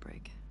after the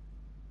outbreak.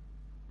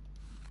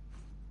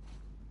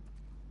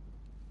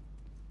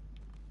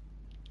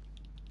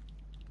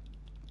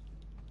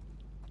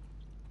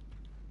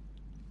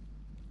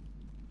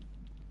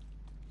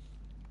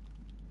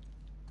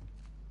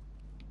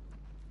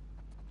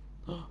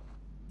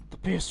 The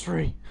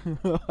PS3.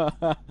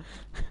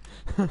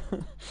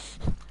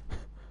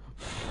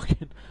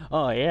 Fucking.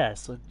 Oh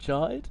yes,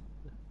 Uncharted.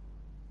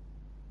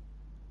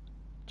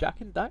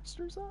 Jack and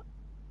Daxter, is that?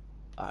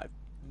 I've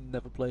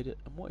never played it.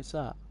 And what is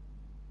that?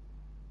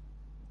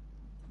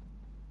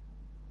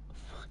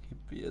 Fucking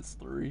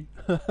PS3.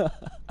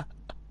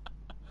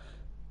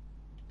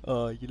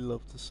 Oh, you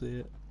love to see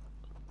it.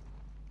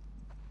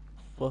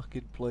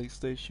 Fucking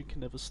PlayStation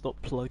can never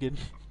stop plugging.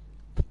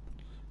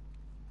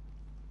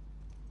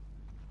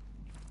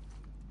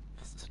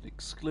 If it's an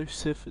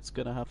exclusive, it's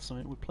gonna have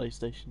something with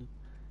PlayStation.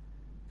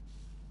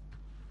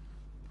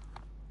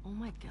 Oh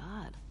my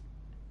god.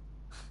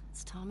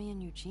 It's Tommy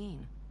and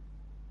Eugene.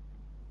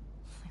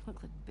 They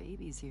look like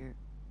babies here.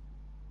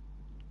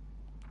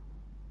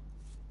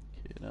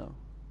 You know.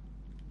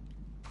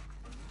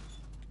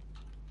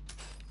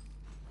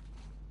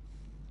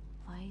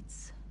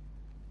 Lights,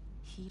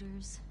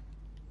 heaters.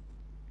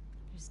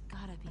 There's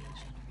gotta be a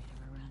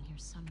generator around here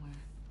somewhere.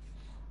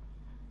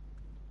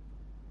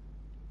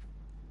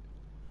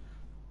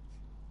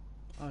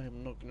 I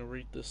am not going to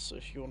read this, so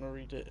if you want to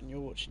read it and you're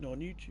watching on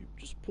YouTube,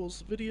 just pause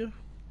the video.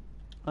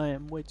 I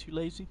am way too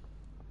lazy.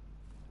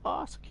 Ah,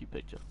 that's a cute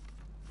picture.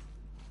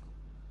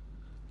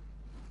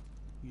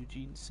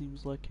 Eugene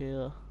seems like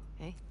a...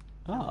 Hey,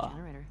 found the Ah,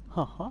 generator.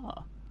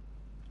 haha.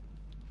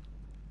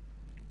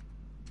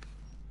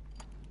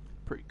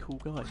 Pretty cool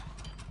guy.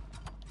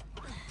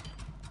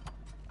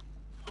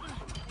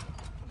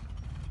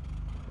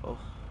 Oh,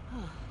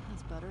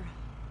 That's better.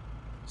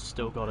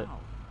 still got it. Wow.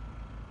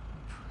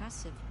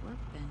 Impressive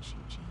workbench,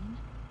 Eugene.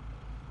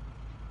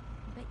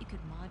 I bet you could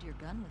mod your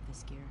gun with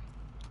this gear.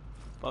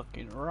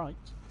 Fucking right.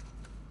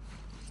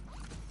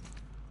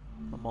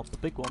 I'll mod the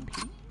big one,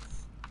 please.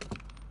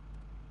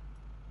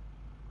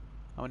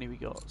 How many we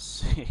got?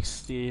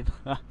 16.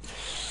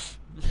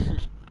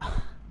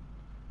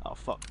 Oh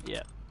fuck,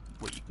 yeah.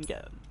 Well, you can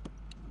get a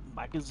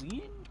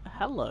magazine?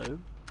 Hello.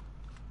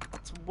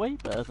 That's way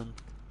better than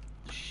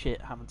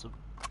shit having to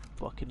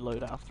fucking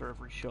load after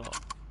every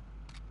shot.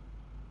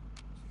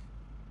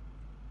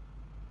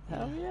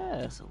 Hell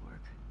yeah. This'll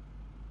work.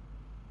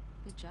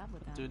 Good job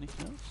with that. Do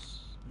anything else?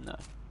 No.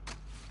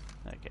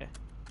 Okay.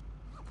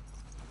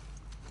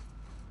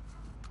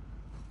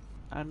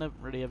 I never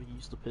really ever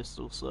used a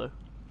pistol, so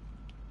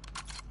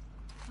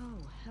Oh,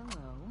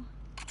 hello.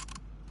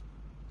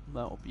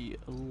 that'll be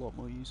a lot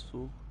more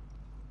useful.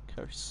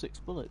 Carry 6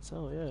 bullets,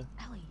 hell yeah.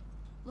 Ellie,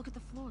 look at the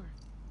floor.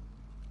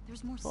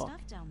 There's more Fuck.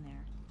 stuff down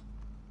there.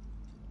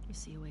 You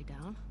see a way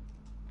down?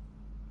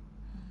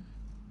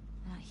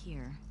 Not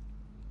here.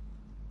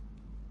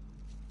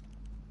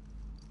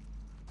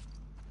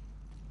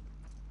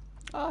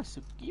 Ah, it's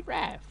a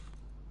giraffe.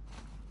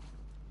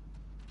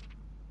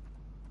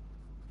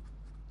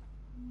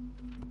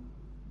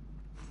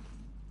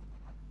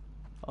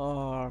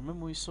 Oh, I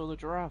remember we saw the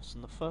giraffes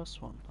in the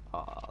first one.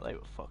 Ah, they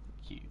were fucking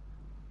cute.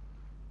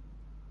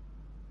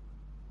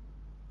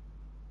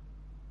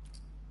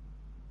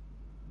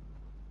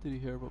 Did you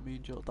hear about me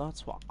and Joel?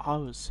 That's what I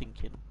was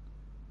thinking.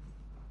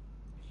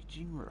 If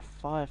you were a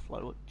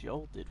firefly, what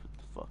Joel did with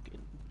the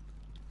fucking...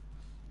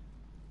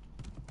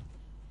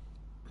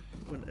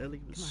 When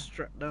Ellie was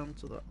strapped down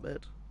to that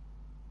bed.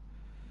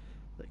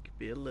 That could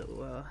be a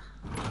little awkward.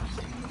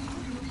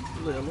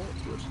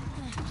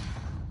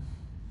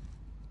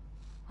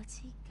 What's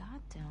he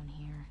got down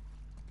here?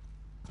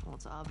 Well,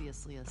 it's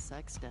obviously a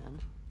sex den.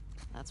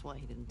 That's why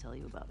he didn't tell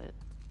you about it.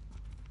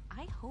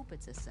 I hope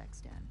it's a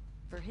sex den.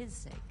 For his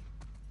sake.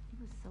 He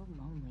was so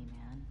lonely,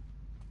 man.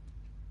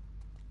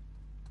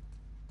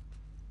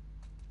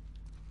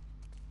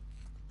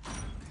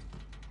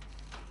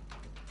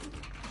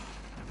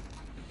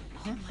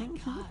 Oh my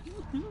god.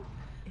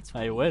 It's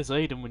Hey, weed. where's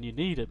Aiden when you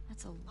need him?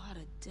 That's a lot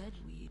of dead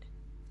weed.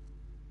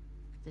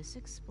 This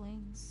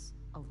explains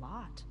a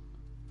lot.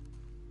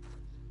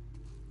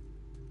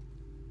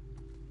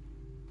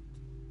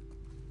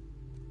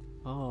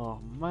 Oh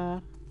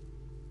man.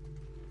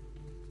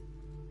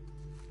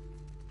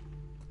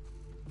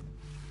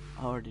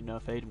 I already know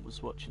if Aiden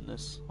was watching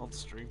this on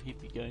stream, he'd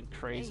be going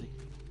crazy. Hey,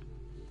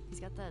 he's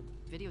got that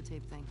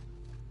videotape thing.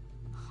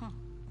 Huh.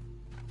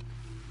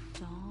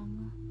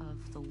 Dong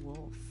of the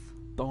Wolf.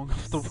 Dong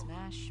of the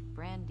Smash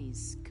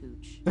Brandy's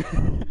cooch.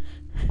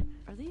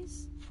 Are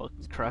these?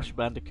 fucking Crash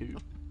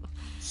Bandicoot.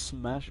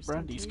 Smash Interesting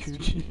Brandy's taste,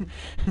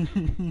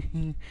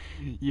 coochie.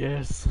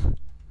 Yes.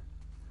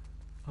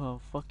 Oh,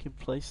 fucking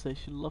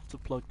PlayStation love to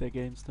plug their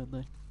games, don't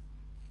they?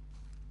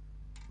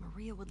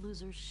 Maria would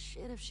lose her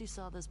shit if she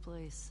saw this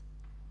place.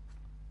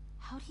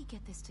 How'd he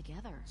get this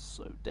together?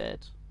 So dead.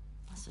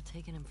 Must have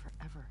taken him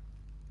forever.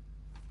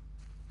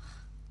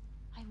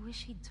 I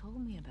wish he'd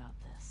told me about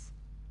this.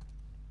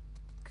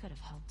 Could have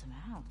helped him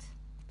out.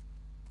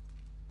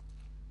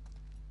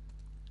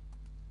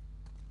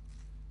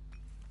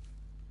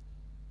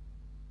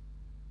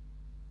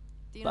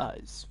 Do you know, That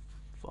is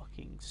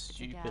fucking it's a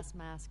stupid. gas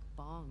mask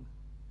bong.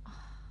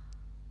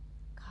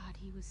 God,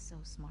 he was so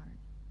smart.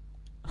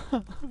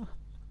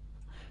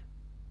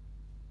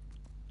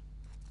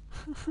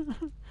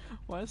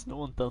 Why has no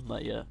one done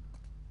that yet?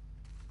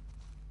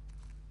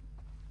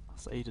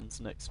 That's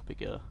Aiden's next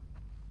big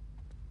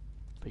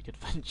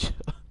adventure.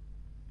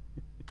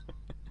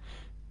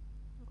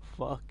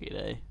 Fuck it,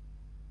 eh?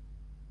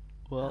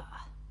 Well.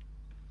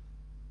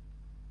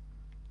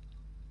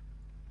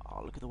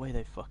 Oh, look at the way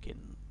they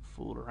fucking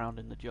fool around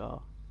in the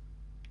jar.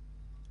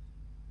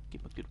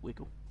 Give him a good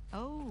wiggle.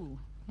 Oh,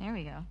 there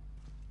we go.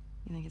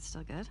 You think it's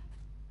still good?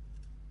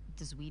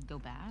 Does weed go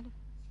bad?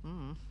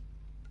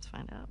 Let's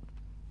find out.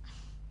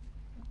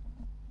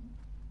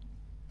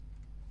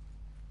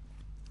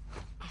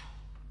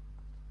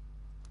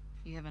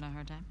 You having a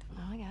hard time?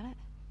 No, I got it.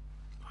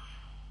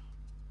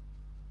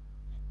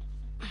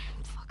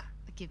 Fuck.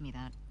 Give me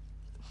that.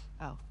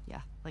 Oh,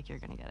 yeah, like you're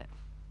gonna get it.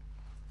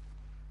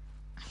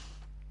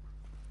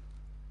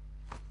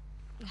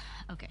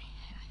 Okay.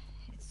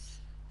 It's...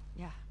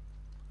 Yeah.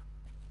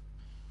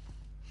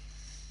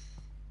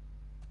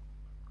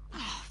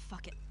 Oh,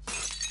 fuck it.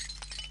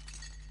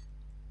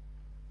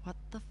 What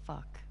the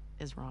fuck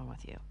is wrong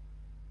with you?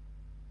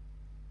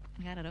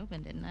 I got it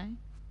open, didn't I?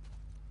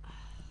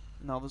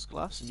 Now there's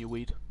glass in your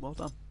weed. Well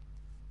done.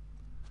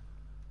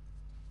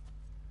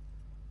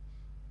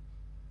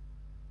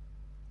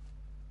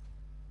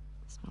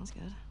 Smells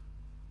good.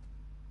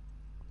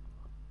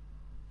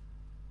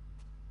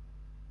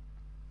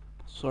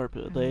 Sorry,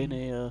 but are they in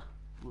a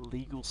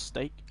legal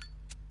state?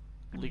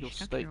 Legal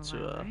Shut state your to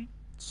mouth, right?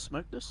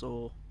 smoke this,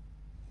 or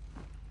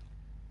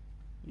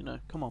you know?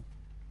 Come on.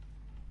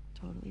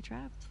 Totally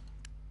trapped.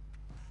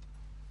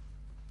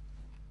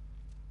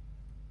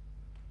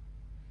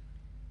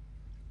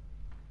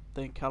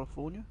 They in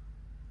California?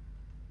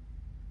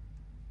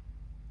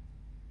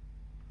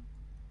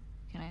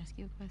 Can I ask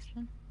you a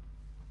question?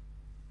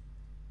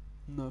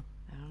 No.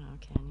 I don't know,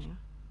 can you?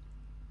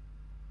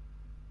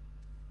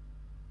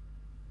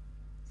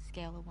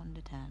 Scale of 1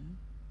 to 10.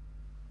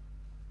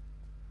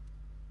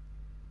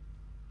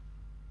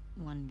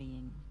 1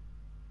 being,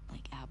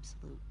 like,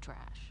 absolute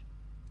trash.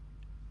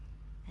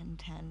 And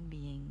 10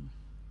 being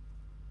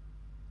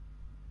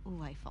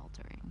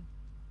life-altering.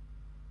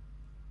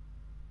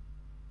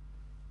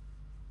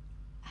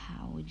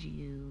 How would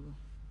you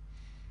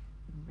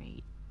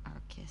rate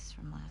our kiss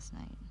from last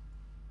night?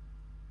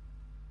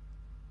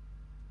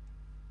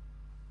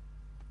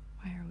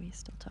 Why are we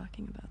still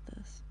talking about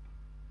this?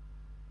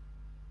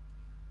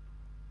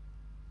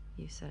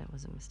 You said it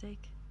was a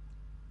mistake.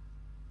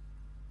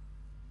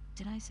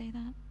 Did I say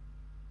that?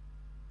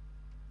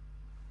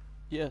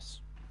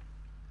 Yes.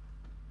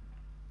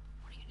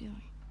 What are you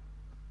doing?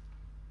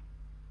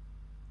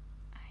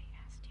 I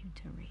asked you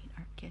to rate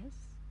our kiss.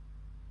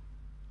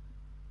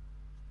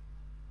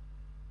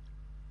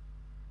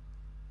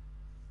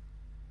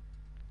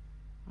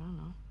 I don't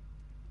know.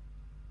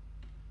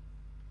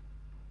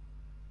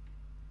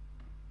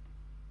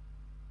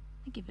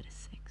 I give it a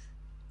 6.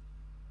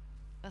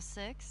 A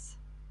 6?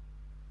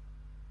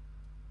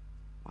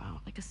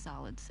 Wow. Like a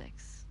solid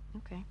 6.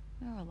 Okay.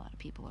 There are a lot of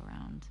people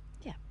around.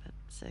 Yeah, but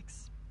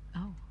 6.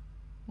 Oh,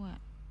 what?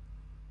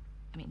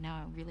 I mean, now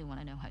I really want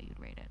to know how you'd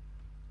rate it.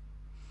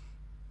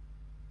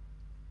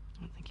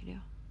 I don't think you do.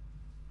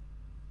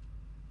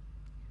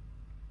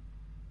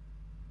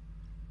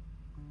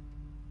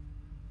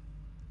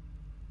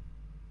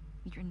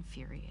 You're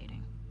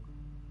infuriating.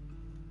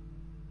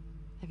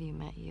 Have you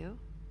met you?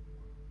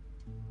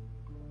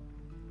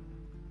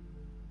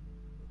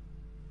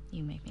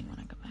 You make me want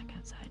to go back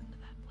outside into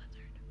that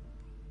blizzard.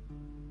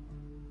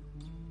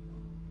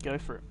 Go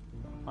for it.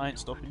 I ain't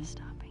stopping you.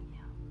 Stopping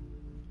you.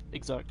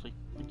 Exactly.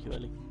 Thank you,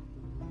 Ellie.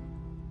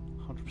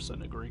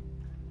 100% agree.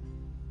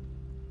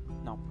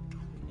 No.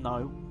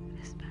 No.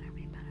 This better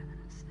be better than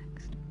a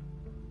 6.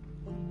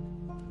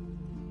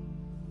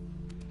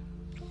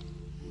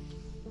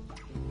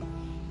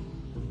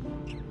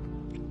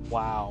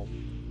 Wow.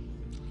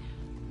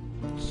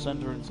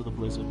 Send her into the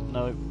blizzard.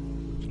 No.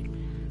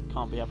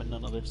 Can't be having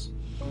none of this.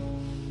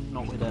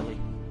 Not with Ellie.